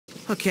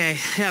Okay,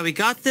 yeah, we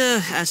got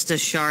the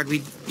Estus shard.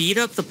 We beat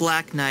up the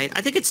Black Knight.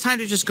 I think it's time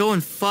to just go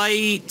and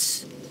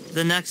fight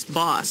the next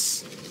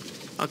boss.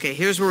 Okay,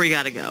 here's where we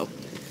gotta go.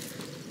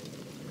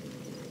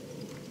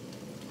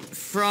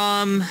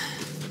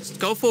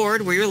 Go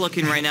forward where you're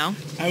looking right now.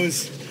 I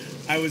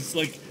was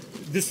like,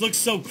 this looks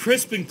so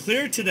crisp and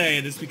clear today,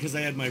 and it's because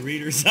I had my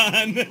readers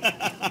on.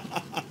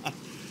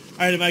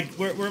 All right,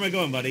 where am I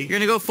going, buddy? You're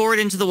gonna go forward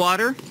into the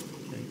water.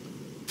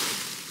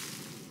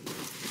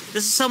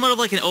 This is somewhat of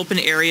like an open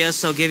area,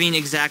 so giving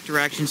exact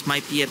directions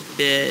might be a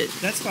bit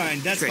That's fine,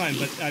 tricky.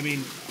 but I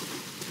mean...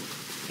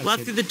 Okay.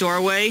 Left through the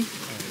doorway. Right.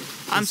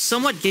 I'm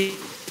somewhat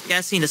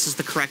guessing this is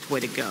the correct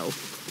way to go.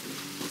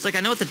 It's like,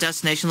 I know what the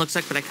destination looks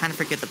like, but I kind of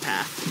forget the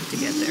path to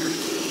get there.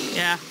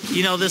 Yeah,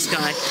 you know this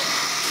guy.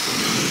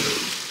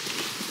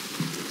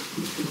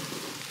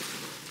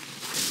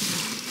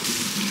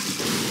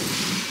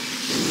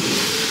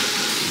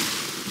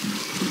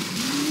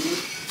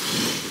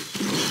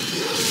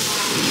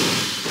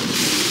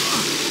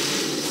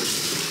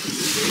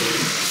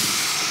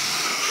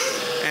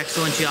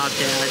 Excellent job,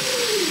 Dad.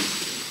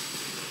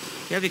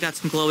 Yeah, we got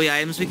some glowy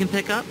items we can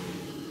pick up.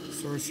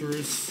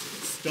 Sorcerer's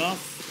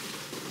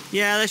stuff.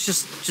 Yeah, that's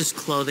just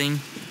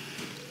clothing.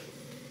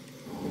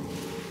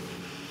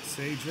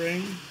 Sage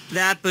ring.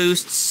 That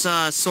boosts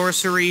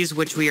sorceries,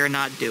 which we are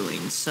not doing,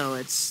 so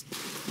it's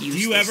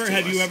useless.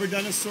 Have you ever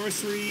done a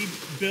sorcery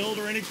build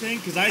or anything?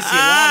 Because I see a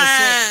lot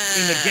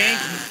of in the gank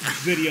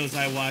videos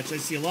I watch. I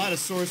see a lot of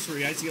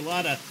sorcery. I see a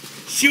lot of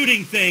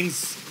shooting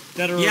things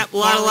that are a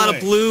lot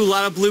of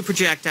blue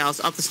projectiles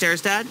up the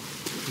stairs, Dad.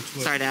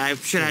 Sorry, Dad. I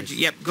should have.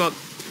 Yep, go up.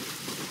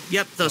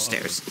 Yep, those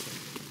stairs.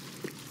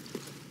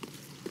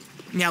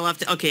 Yeah,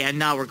 left. Okay, and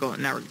now we're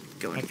going. Up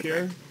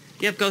here.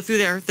 Yep, go through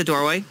there, the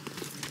doorway.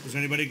 Is there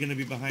anybody going to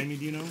be behind me?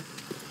 Do you know?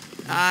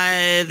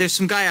 There's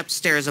some guy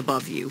upstairs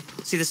above you.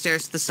 See the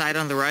stairs to the side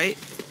on the right?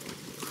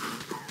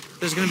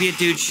 There's going to be a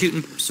dude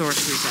shooting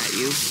sorceries at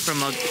you from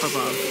above.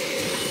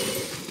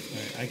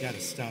 Alright, I got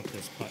to stop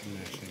this button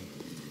mashing.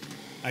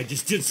 I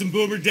just did some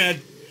Boomer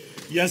Dead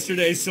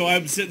yesterday, so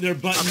I'm sitting there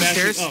button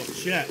mashing. Oh,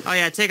 shit. Oh,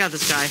 yeah, take out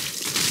this guy.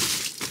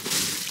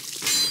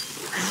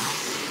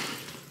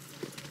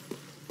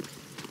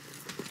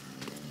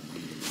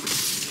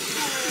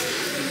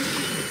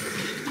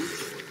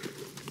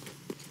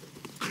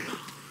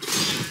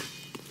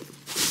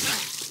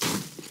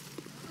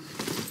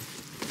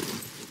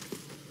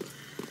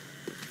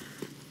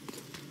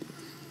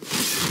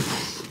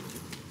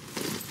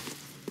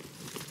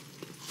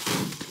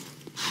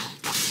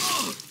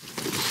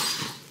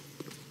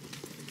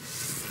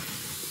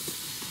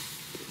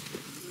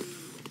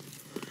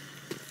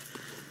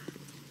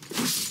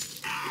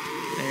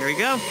 There we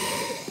go.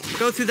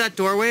 Go through that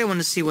doorway. I want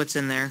to see what's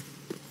in there.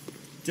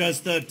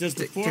 Does the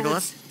take a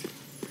left?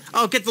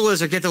 Oh, get the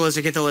lizard. Get the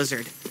lizard. Get the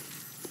lizard.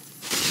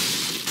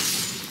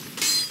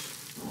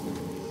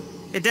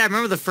 Hey, Dad,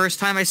 remember the first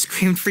time I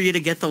screamed for you to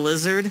get the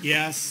lizard?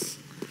 Yes.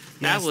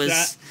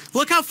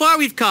 Look how far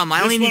we've come.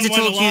 I only need to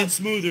tell you. This one went a lot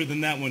smoother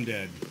than that one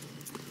did.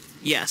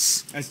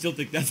 Yes. I still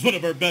think that's one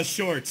of our best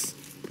shorts.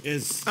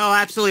 Oh,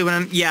 absolutely.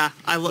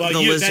 I love the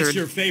lizard. That's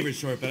your favorite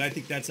short, but I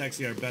think that's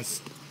actually our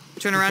best.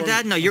 Turn around,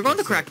 Dad. No, you're going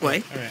the correct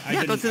way. All right.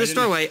 Yeah, go through this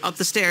doorway, up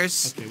the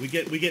stairs. Okay, we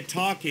get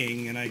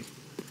talking, and I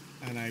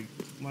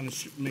want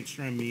to make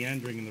sure I'm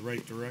meandering in the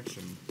right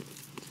direction.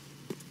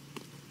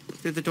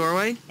 Through the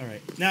doorway. All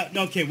right. Now,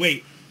 okay,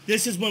 wait.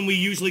 This is when we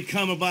usually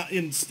come about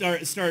and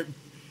start,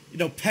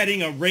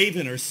 petting a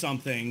raven or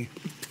something.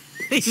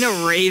 Petting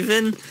a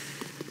raven?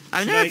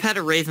 I've never pet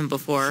a raven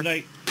before.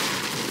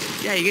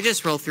 Yeah, you can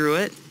just roll through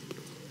it.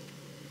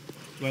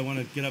 Do I want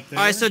to get up there?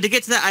 All right, so to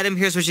get to that item,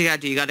 here's what you got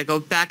to do. You got to go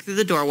back through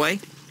the doorway.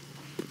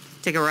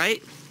 Take a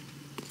right.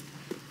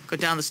 Go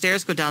down the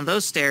stairs. Go down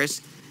those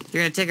stairs.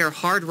 You're going to take a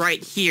hard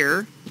right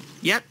here.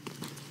 Yep.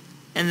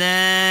 And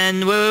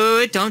then...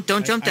 Wait. Don't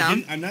jump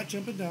down. I'm not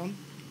jumping down.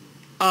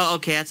 Oh,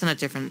 okay. That's not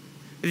different.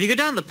 If you go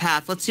down the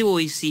path, let's see what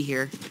we see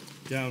here.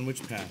 Down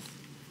which path?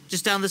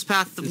 Just down this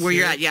path where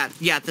you're at.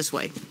 Yeah, this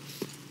way.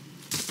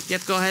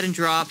 Yep, go ahead and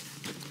drop.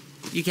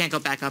 You can't go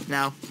back up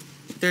now.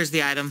 There's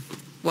the item.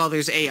 Well,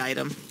 there's a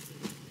item.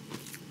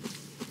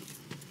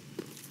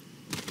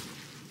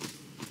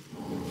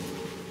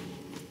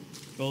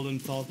 Golden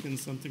Falcon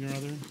something or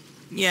other?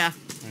 Yeah.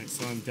 Alright,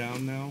 so I'm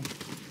down now.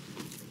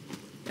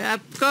 Yeah,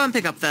 go and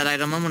pick up that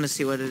item. I want to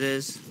see what it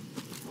is.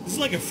 This is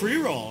like a free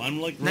roll.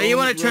 I'm like... No, you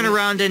want to turn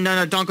around and...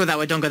 No, don't go that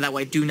way. Don't go that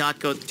way. Do not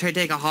go... Try to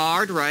take a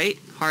hard right.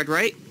 Hard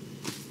right.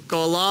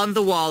 Go along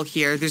the wall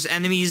here. There's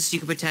enemies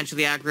you could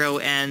potentially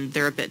aggro, and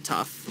they're a bit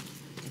tough.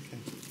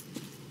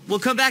 We'll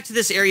come back to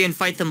this area and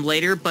fight them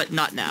later, but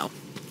not now.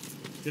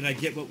 Did I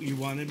get what you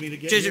wanted me to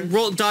get?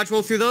 Just dodge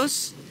roll through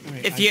those.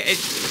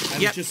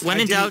 Right, When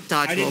in doubt,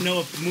 dodge roll. I didn't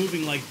know if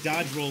moving like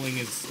dodge rolling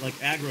is like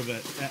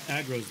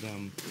aggroes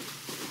them.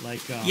 Like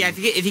yeah,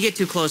 if you get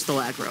too close, they'll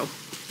aggro.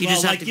 You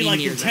just have to be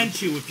near them.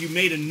 Tenchu, if you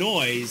made a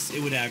noise,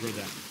 it would aggro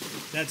them.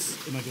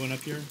 Am I going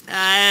up here?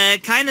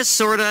 Kind of,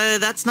 sorta.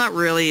 That's not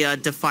really a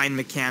defined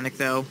mechanic,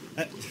 though.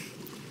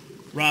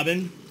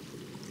 Robin.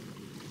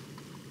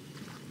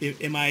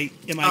 Am I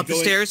Up the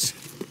going... stairs.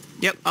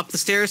 Yep, up the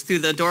stairs through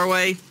the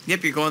doorway.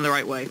 Yep, you're going the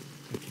right way.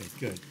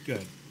 Okay,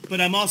 good. But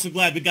I'm also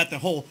glad we got the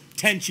whole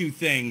Tenchu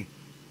thing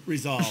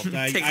resolved.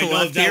 I Take a know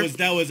left here.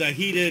 that was a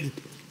heated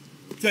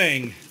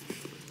thing.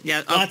 Yeah,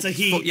 up, Lots of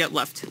heat. Yep,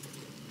 left.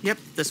 Yep,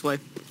 this way.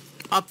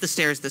 Up the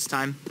stairs this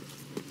time.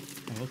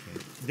 Oh,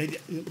 okay.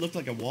 It looked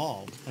like a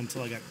wall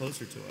until I got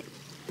closer to it.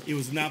 It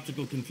was an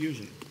optical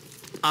confusion.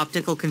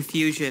 Optical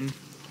confusion.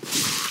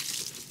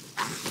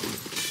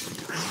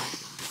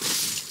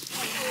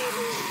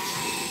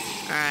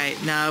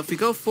 Alright, now if we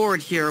go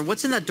forward here,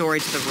 what's in that doorway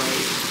to the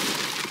right?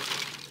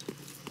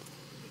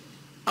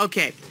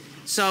 Okay,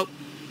 so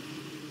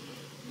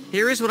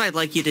here is what I'd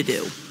like you to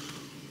do.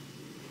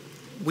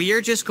 We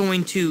are just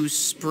going to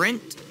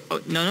sprint.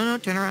 Oh, no,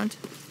 turn around.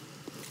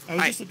 I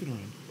was just looking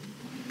around.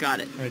 Got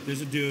it. All right,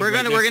 there's a dude. We're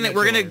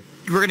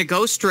gonna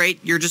go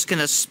straight. You're just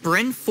gonna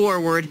sprint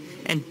forward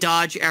and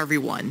dodge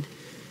everyone.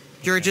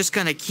 You're just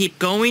gonna keep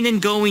going and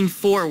going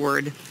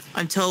forward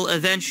until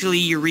eventually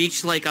you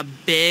reach like a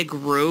big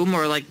room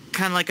or like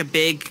kind of like a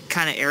big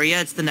kind of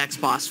area. It's the next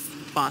boss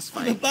I'm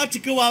fight. about to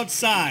go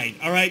outside.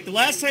 All right, the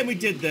last time we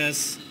did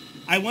this,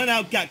 I went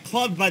out, got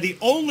clubbed by the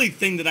only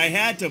thing that I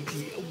had to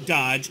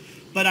dodge,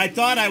 but I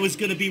thought I was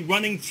going to be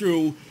running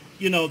through,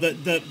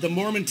 the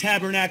Mormon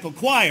Tabernacle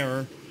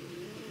Choir.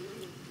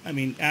 I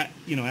mean,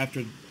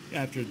 after,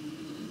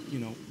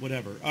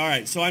 whatever. All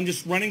right, so I'm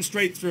just running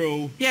straight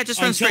through. Yeah,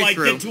 just run straight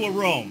through. Until I get to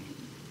a room.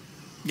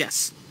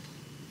 Yes.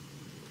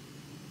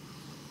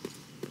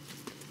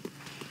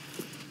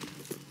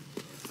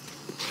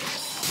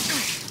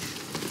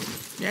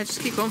 Yeah,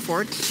 just keep going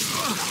forward.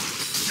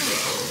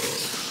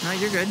 No,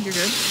 you're good.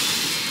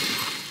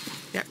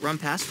 Yeah, run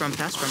past.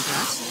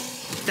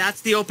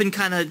 That's the open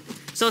kind of...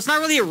 So it's not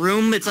really a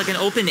room, it's like an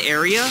open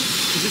area.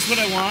 Is this what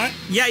I want?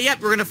 Yeah,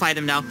 we're gonna fight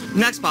him now.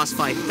 Next boss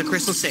fight, the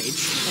Crystal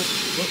Sage.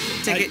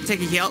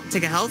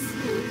 Take a health.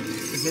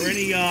 Is there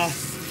any,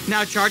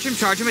 Now charge him,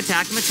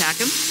 attack him.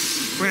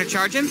 We're gonna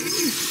charge him.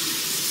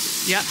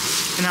 Yep,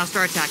 and now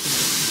start attacking him.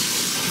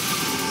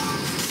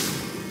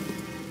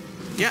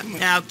 Yep,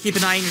 now keep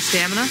an eye on your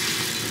stamina.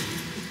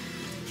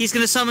 He's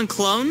gonna summon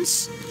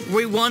clones.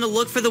 We want to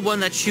look for the one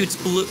that shoots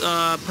blue,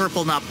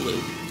 purple, not blue.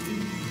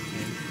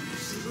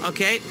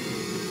 Okay,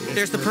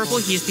 there's the purple.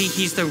 He's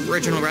the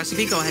original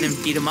recipe. Go ahead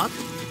and beat him up.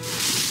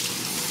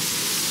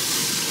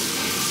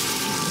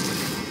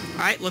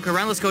 All right, look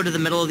around. Let's go to the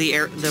middle of the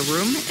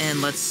room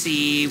and let's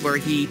see where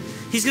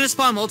he's gonna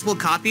spawn multiple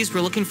copies. We're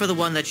looking for the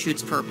one that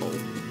shoots purple.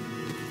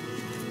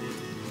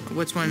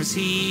 Which one is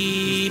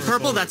he?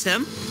 Purple. That's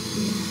him.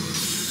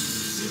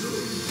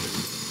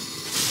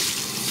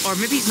 Or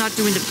maybe he's not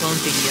doing the clone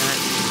thing yet.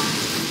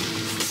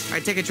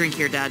 Alright, take a drink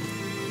here, Dad.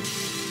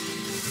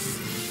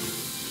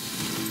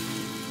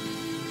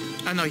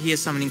 Oh no, he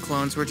is summoning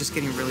clones. We're just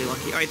getting really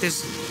lucky. Alright,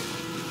 there's...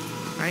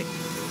 Alright.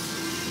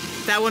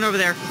 That one over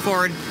there.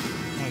 Forward.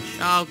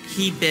 Oh,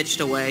 he bitched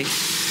away.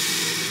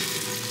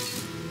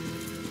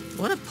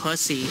 What a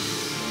pussy.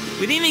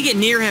 We didn't even get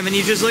near him and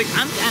he's just like,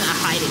 I'm kind of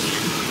hiding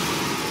it.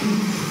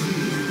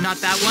 Not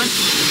that one.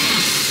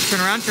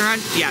 Turn around.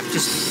 Yeah,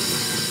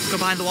 just go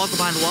behind the wall.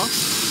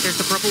 There's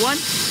the purple one.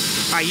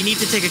 All right, you need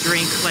to take a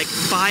drink, like,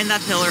 behind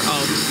that pillar.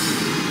 Oh.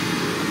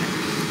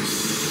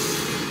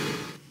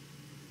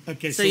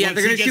 Okay, so yeah,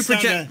 they're going to shoot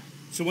project...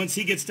 So once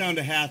he gets down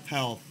to half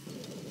health...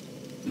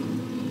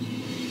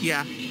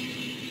 Yeah.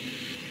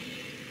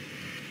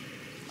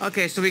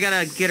 Okay, so we got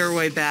to get our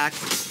way back.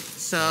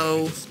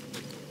 So...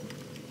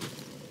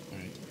 All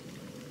right.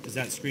 Is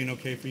that screen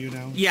okay for you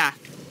now? Yeah.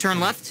 Turn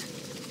left.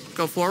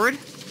 Go forward.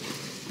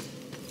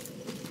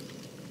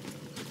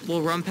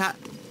 We'll run past...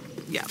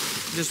 Yeah.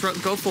 Just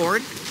go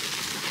forward.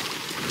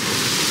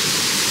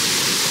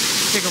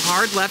 Take a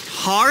hard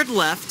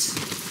left.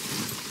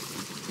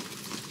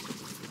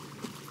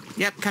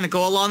 Yep, kind of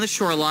go along the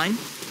shoreline.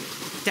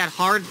 That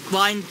hard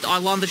line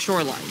along the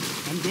shoreline.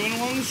 I'm going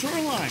along the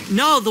shoreline.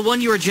 No, the one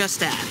you were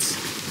just at.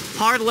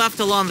 Hard left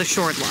along the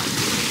shoreline.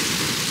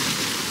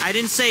 I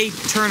didn't say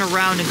turn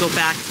around and go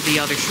back to the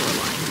other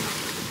shoreline.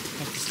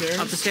 Up the stairs?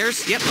 Up the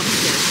stairs? Yep, up the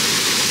stairs.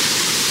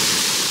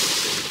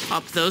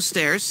 Up those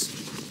stairs.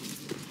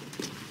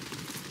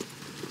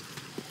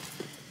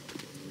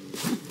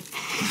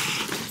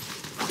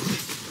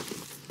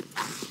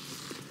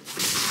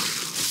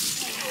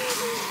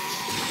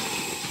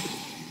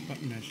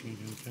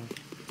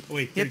 Oh,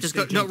 wait, yep, just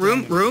go. No,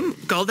 room.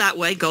 Go that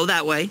way.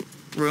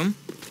 Room.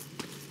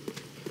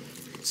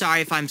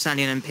 Sorry if I'm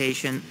sounding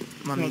impatient.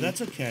 No,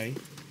 that's okay.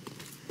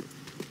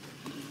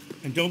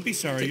 And don't be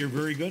sorry. You're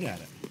very good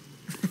at it.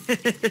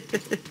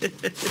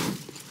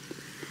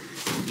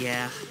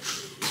 Yeah.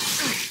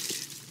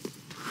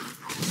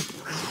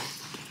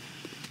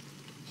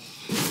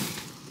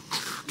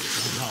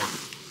 Wow.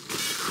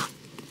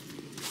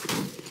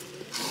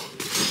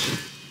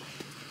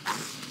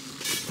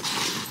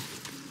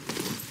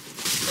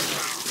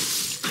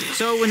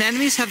 So when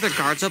enemies have their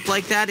guards up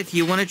like that, if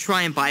you want to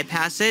try and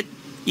bypass it,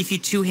 if you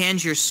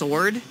two-hand your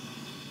sword,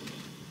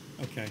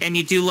 Okay. and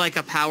you do like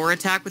a power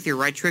attack with your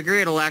right trigger,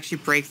 it'll actually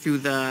break through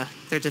their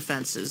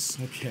defenses.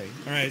 Okay.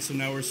 All right. So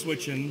now we're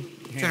switching.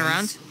 Hands. Turn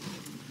around.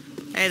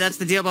 Hey, that's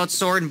the deal about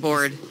sword and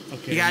board.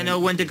 Okay. You gotta know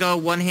when to go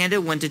one-handed,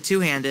 when to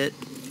two-handed.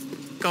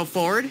 Go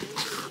forward.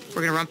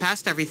 We're gonna run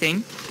past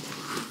everything.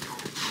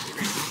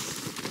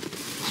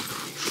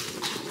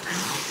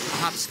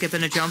 Hop, skip,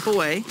 and a jump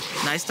away.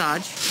 Nice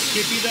dodge.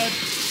 Skippy that.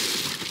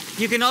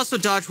 You can also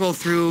dodge roll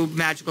through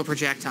magical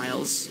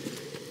projectiles.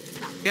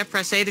 Yep,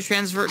 press A to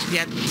transfer.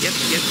 Yep.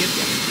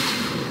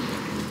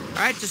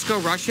 Alright, just go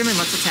rush him and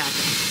let's attack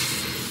him.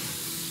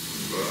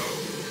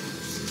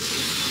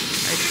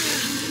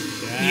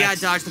 Right. You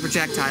gotta dodge the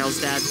projectiles,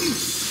 Dad.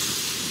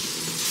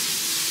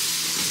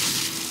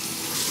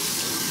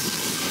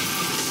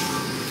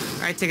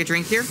 Alright, take a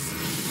drink here.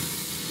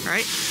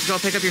 Alright, go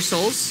pick up your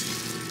souls.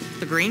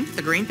 The green,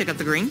 pick up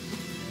the green.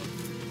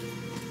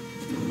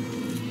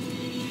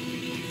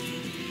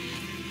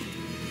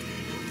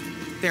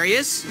 There he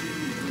is.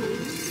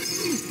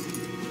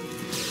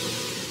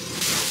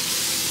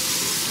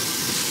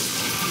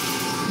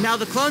 Now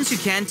the clones you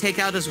can take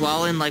out as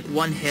well in like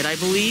one hit, I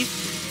believe.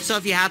 So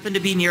if you happen to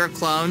be near a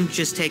clone,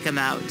 just take him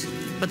out.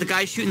 But the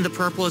guy shooting the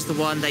purple is the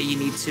one that you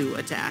need to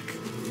attack.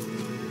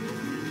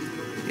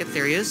 Yep,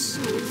 there he is.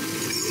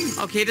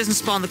 Okay, it doesn't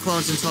spawn the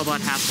clones until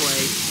about halfway.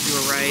 You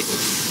were right.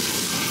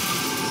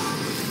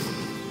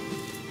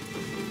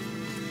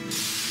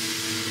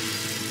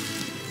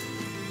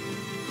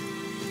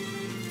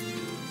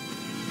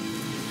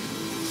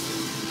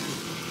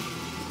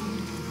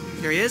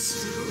 There he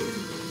is.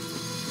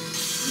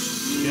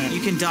 Yeah.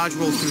 You can dodge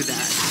roll through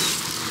that.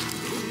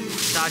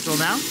 Dodge roll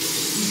now.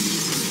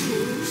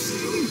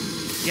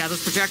 Yeah,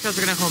 those projectiles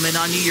are going to home in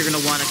on you. You're going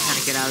to want to kind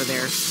of get out of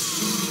there.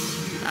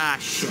 Ah,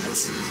 shit.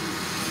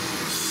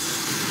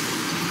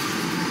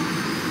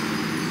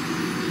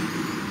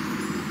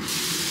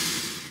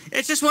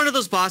 It's just one of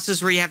those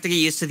bosses where you have to get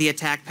used to the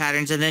attack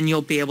patterns, and then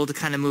you'll be able to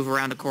kind of move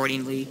around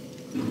accordingly.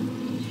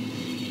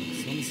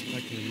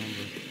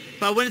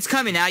 But when it's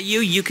coming at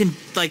you, you can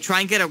like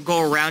try and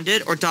go around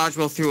it or dodge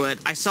roll through it.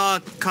 I saw a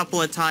couple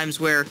of times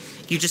where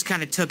you just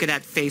kind of took it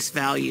at face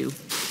value.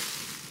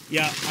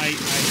 Yeah,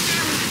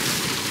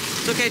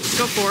 It's okay, just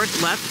go forward,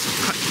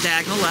 left,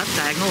 diagonal left,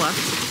 diagonal left.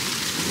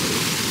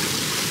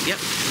 Yep.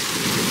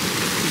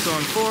 Keep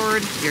going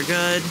forward. You're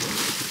good.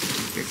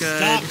 You're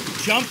good. Stop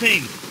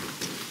jumping.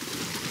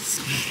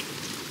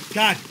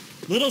 God,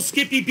 little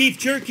Skippy beef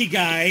jerky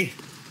guy.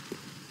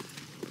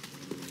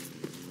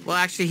 Well,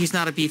 actually, he's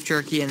not a beef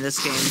jerky in this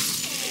game.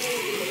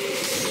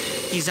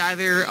 He's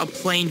either a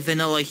plain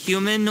vanilla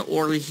human,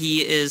 or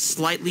he is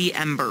slightly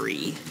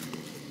embery.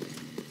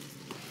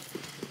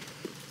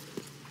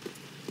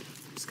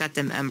 He's got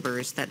them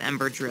embers, that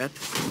ember drip.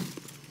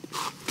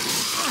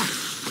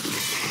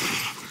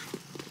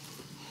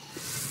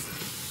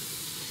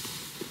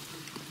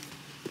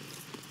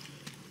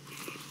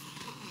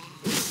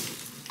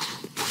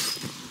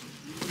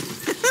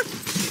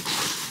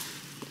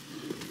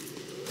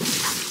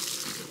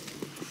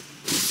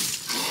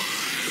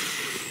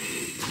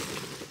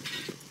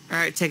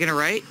 Alright, taking a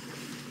right.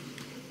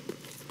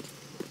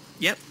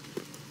 Yep.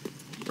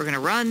 We're gonna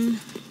run.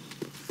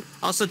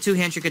 Also,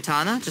 two-hand your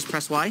katana. Just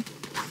press Y.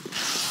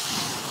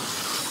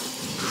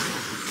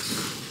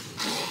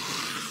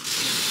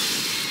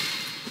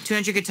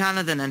 Two-hand your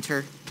katana, then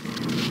enter.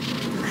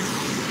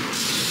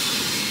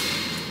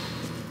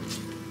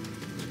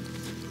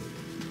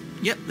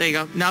 Yep, there you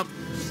go. Nope.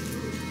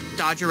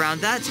 Dodge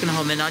around that. It's gonna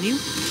home in on you.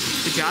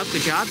 Good job,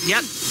 good job.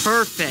 Yep,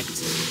 perfect.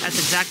 That's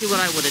exactly what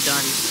I would have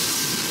done.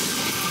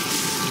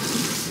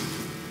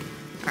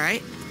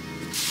 Alright.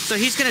 So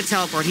he's gonna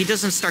teleport. He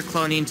doesn't start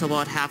cloning until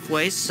about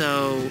halfway,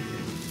 so...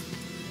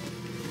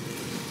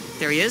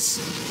 There he is.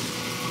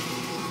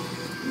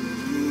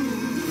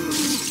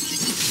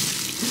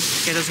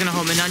 Okay, that's gonna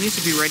home in on you,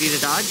 so be ready to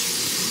dodge.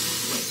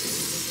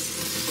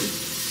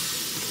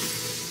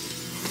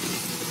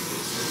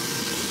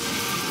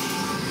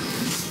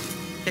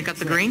 Pick up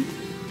the green. I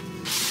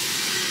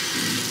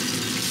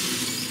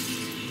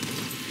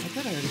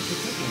thought I already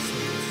picked up my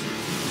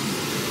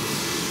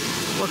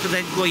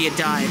Well, you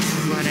died.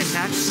 Go ahead and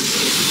attack.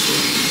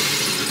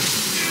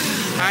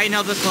 Alright,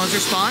 now the clones are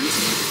spawned.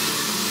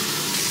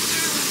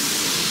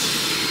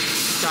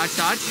 Dodge,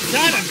 dodge.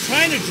 God, I'm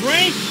trying to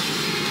drink!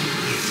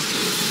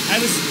 I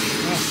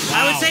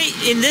would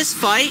say, in this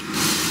fight,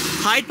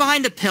 hide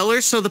behind the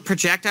pillars so the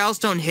projectiles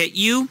don't hit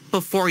you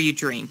before you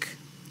drink.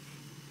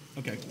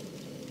 Okay.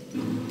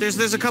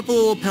 There's a couple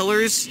little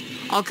pillars.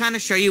 I'll kind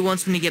of show you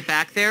once when you get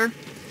back there.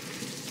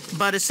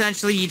 But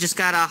essentially, you just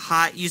gotta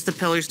use the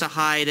pillars to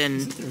hide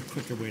and... Isn't there a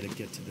quicker way to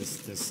get to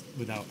this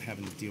without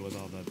having to deal with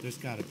all the... There's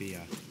gotta be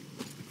a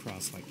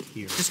cross like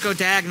here. Just go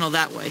diagonal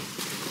that way.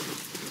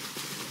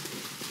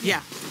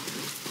 Yeah.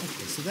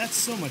 Okay, so that's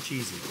so much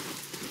easier.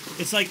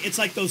 It's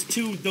like those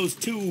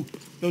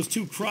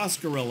two cross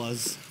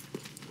gorillas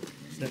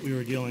that we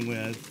were dealing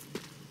with.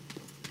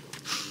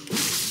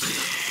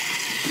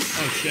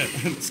 Oh shit!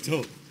 I'm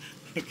still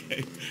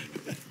okay.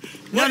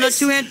 No,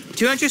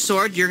 two-hand your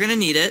sword. You're gonna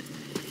need it.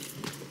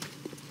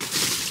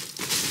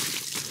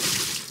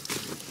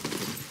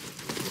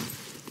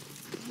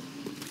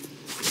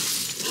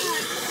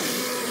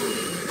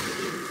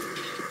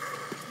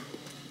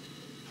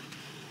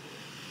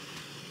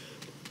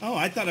 Oh,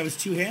 I thought I was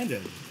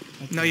two-handed.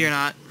 Okay. No, you're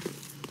not.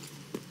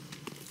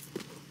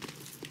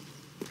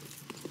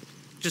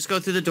 Just go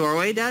through the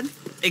doorway, Dad.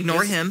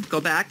 Ignore Yes. him.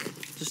 Go back.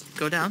 Just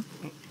go down.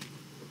 Oh.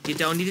 You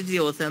don't need to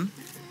deal with him.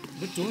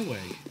 What doorway?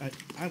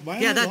 Why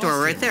am Yeah, I that door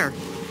lost right here? there.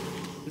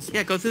 This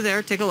Yeah, go through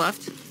there. Take a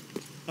left.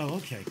 Oh,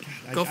 okay.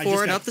 God, Go I just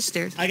forward, got- up the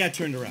stairs. I got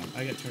turned around.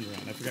 I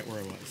forgot where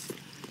I was.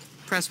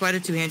 Press Y to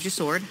two-hand your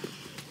sword.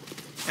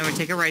 And we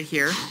take it right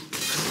here.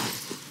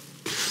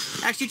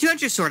 Actually,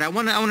 two-hand your sword. I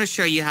want to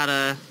show you how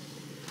to...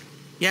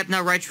 Yep,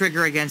 now right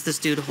trigger against this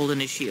dude holding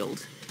his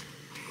shield.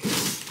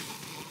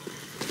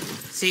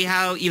 See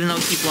how, even though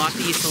he blocked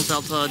it, you still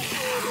dealt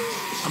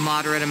a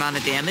moderate amount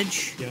of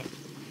damage? Yep.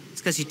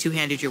 It's because you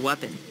two-handed your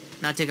weapon.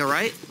 Now take a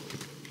right.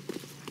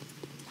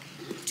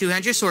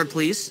 Two-hand your sword,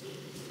 please.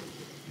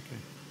 Okay.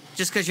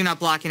 Just because you're not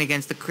blocking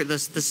against the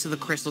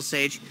crystal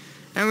sage.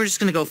 And we're just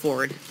going to go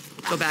forward.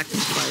 Go back to the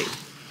fight.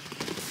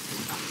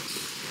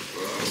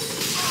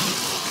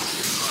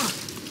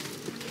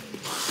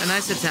 A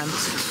nice attempt.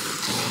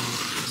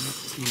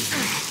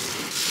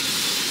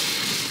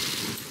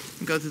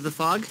 Go through the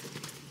fog.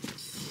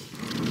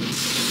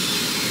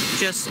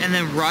 And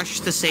then rush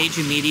the sage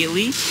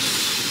immediately.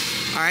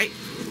 Alright.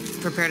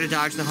 Prepare to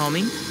dodge the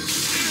homing.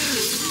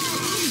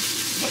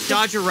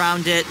 Dodge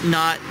around it,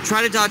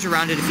 try to dodge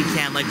around it if you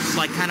can, like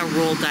kind of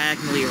roll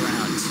diagonally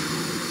around.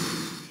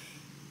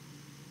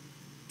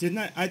 Didn't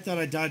I? I thought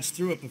I dodged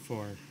through it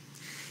before.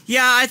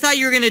 Yeah, I thought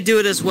you were gonna do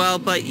it as well,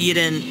 but you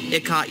didn't.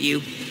 It caught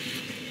you.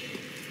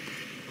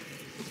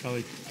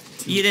 Probably.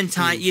 You didn't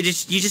time. You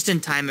just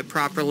didn't time it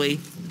properly.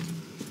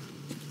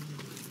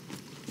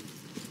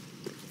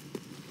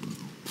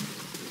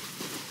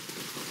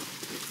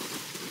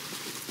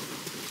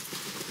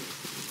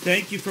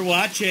 Thank you for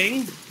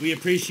watching. We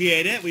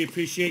appreciate it. We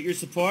appreciate your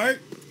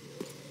support.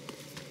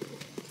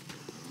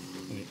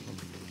 Wait, hold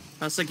on.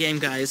 That's the game,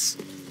 guys.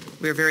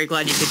 We're very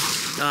glad you could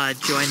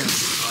join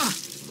us.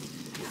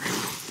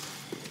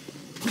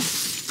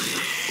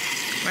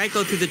 Right,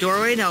 go through the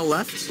doorway, now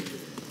left.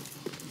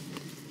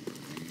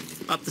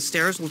 Up the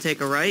stairs, we'll take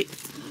a right.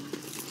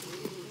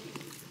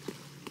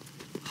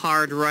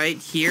 Hard right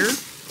here.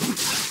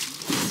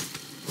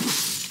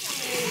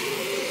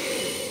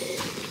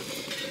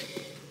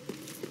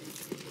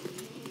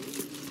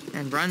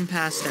 And run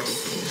past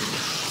everything.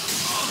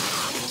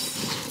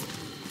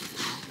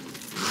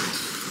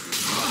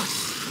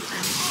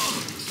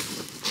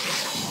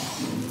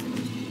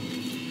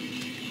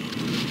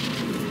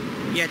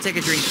 Yeah, take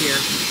a drink here.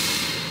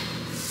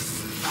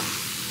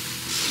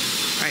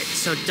 Alright,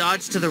 so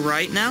dodge to the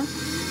right now.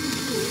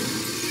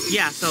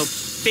 Yeah, so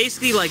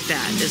basically like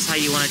that is how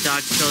you want to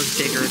dodge those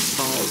bigger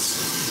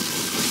balls.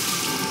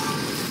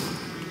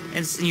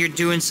 And you're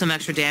doing some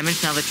extra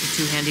damage now that you're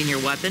two-handing your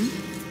weapon.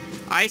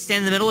 Alright, stand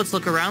in the middle, let's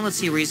look around, let's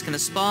see where he's gonna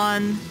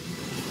spawn.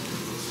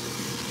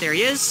 There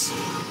he is.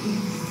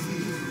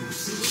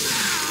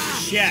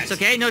 Shit. It's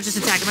okay, no, just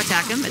attack him,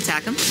 attack him,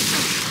 attack him.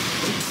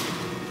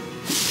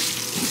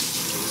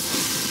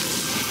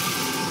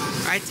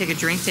 Alright, take a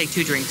drink, take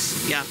 2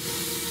 drinks. Yeah.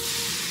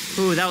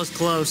 Ooh, that was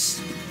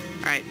close.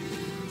 Alright.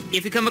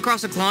 If you come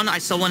across a clone, I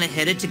still want to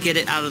hit it to get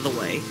it out of the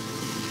way.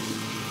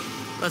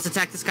 Let's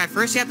attack this guy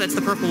first. Yep, that's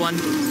the purple one.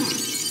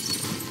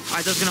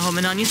 Alright, those are gonna home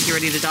in on you, so get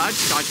ready to dodge.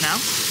 Dodge now.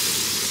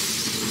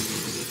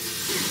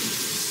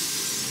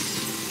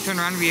 Turn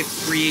around,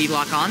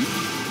 re-lock on.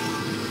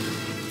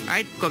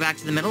 Alright, go back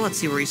to the middle. Let's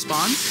see where he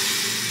spawns.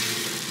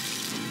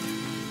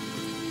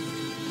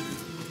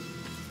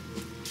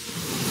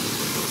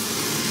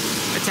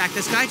 Attack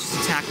this guy. Just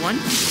attack one.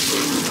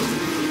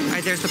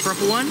 Alright, there's the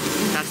purple one.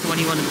 That's the one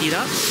you want to beat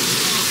up.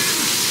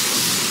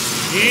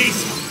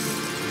 Jeez.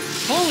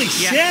 Holy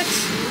Yeah.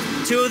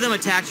 shit! 2 of them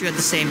attacked you at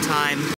the same time.